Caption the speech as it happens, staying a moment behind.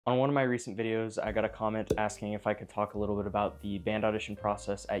On one of my recent videos, I got a comment asking if I could talk a little bit about the band audition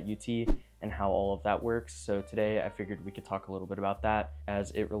process at UT and how all of that works. So today I figured we could talk a little bit about that as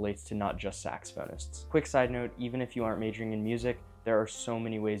it relates to not just saxophonists. Quick side note, even if you aren't majoring in music, there are so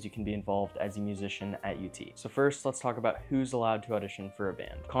many ways you can be involved as a musician at UT. So first, let's talk about who's allowed to audition for a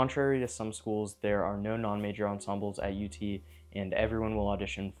band. Contrary to some schools, there are no non-major ensembles at UT, and everyone will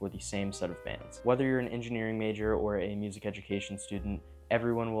audition for the same set of bands. Whether you're an engineering major or a music education student,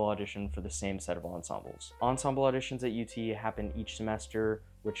 everyone will audition for the same set of ensembles. Ensemble auditions at UT happen each semester,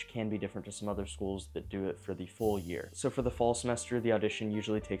 which can be different to some other schools that do it for the full year. So for the fall semester, the audition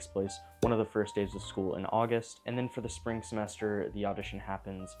usually takes place one of the first days of school in August, and then for the spring semester, the audition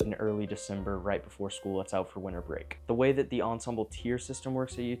happens in early December, right before school lets out for winter break. The way that the ensemble tier system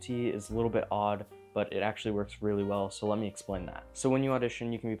works at UT is a little bit odd, but it actually works really well, so let me explain that. So when you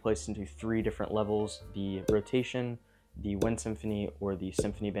audition, you can be placed into 3 different levels: the rotation, the Wind Symphony, or the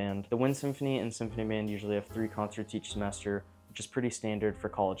Symphony Band. The Wind Symphony and Symphony Band usually have 3 concerts each semester, which is pretty standard for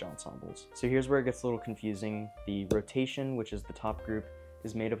college ensembles. So here's where it gets a little confusing. The rotation, which is the top group,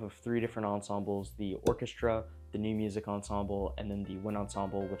 is made up of 3 different ensembles: the orchestra, the new music ensemble, and then the wind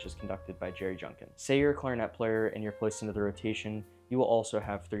ensemble, which is conducted by Jerry Junkin. Say you're a clarinet player and you're placed into the rotation, you will also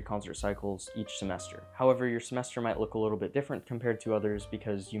have 3 concert cycles each semester. However, your semester might look a little bit different compared to others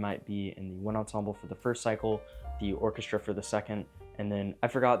because you might be in the wind ensemble for the first cycle, the orchestra for the second, and then I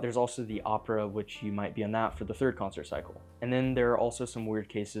forgot there's also the opera, which you might be on that for the 3rd concert cycle. And then there are also some weird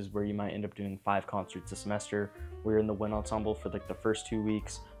cases where you might end up doing 5 concerts a semester, where you're in the wind ensemble for like the first 2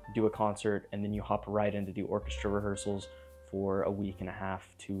 weeks, do a concert, and then you hop right into the orchestra rehearsals for a week and a half,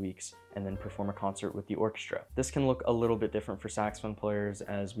 2 weeks, and then perform a concert with the orchestra. This can look a little bit different for saxophone players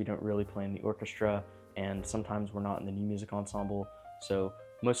as we don't really play in the orchestra, and sometimes we're not in the new music ensemble, so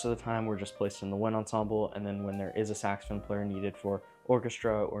most of the time we're just placed in the wind ensemble, and then when there is a saxophone player needed for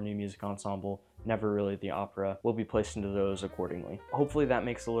orchestra or new music ensemble, never really the opera, we'll be placed into those accordingly. Hopefully that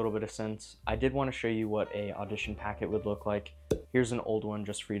makes a little bit of sense. I did want to show you what a audition packet would look like. Here's an old one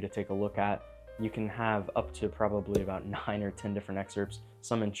just for you to take a look at. You can have up to probably about 9 or 10 different excerpts.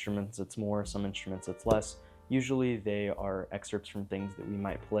 Some instruments it's more, some instruments it's less. Usually they are excerpts from things that we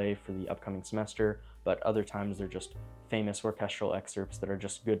might play for the upcoming semester, but other times they're just famous orchestral excerpts that are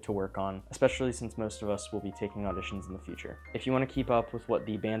just good to work on, especially since most of us will be taking auditions in the future. If you want to keep up with what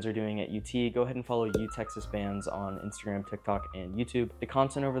the bands are doing at UT, go ahead and follow U Texas Bands on Instagram, TikTok, and YouTube. The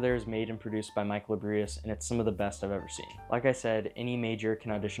content over there is made and produced by Mike Librius, and it's some of the best I've ever seen. Like I said, any major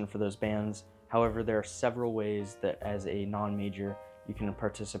can audition for those bands. However, there are several ways that as a non-major, you can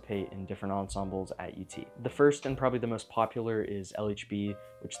participate in different ensembles at UT. The first and probably the most popular is LHB,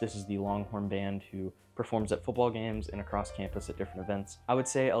 which this is the Longhorn band who performs at football games and across campus at different events. I would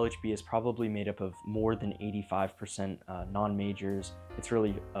say LHB is probably made up of more than 85% non-majors. It's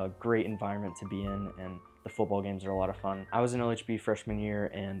really a great environment to be in, and the football games are a lot of fun. I was in LHB freshman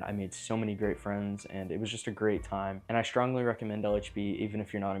year and I made so many great friends, and it was just a great time, and I strongly recommend LHB even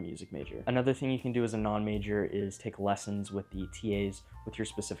if you're not a music major. Another thing you can do as a non-major is take lessons with the TAs with your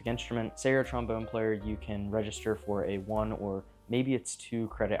specific instrument. Say you're a trombone player, you can register for a 1 or maybe it's 2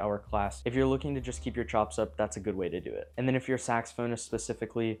 credit hour class. If you're looking to just keep your chops up, that's a good way to do it. And then if you're a saxophonist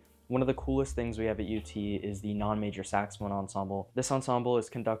specifically, one of the coolest things we have at UT is the non-major saxophone ensemble. This ensemble is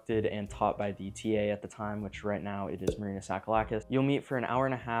conducted and taught by the TA at the time, which right now it is Marina Sakalakis. You'll meet for an hour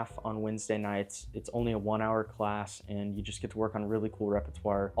and a half on Wednesday nights. It's only a 1-hour class, and you just get to work on really cool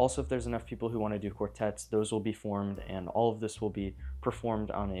repertoire. Also, if there's enough people who want to do quartets, those will be formed, and all of this will be performed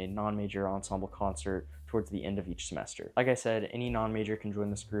on a non-major ensemble concert towards the end of each semester. Like I said, any non-major can join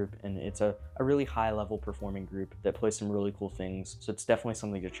this group, and it's a really high-level performing group that plays some really cool things, so it's definitely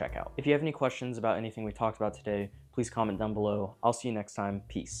something to check out. If you have any questions about anything we talked about today, please comment down below. I'll see you next time.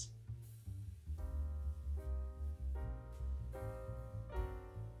 Peace.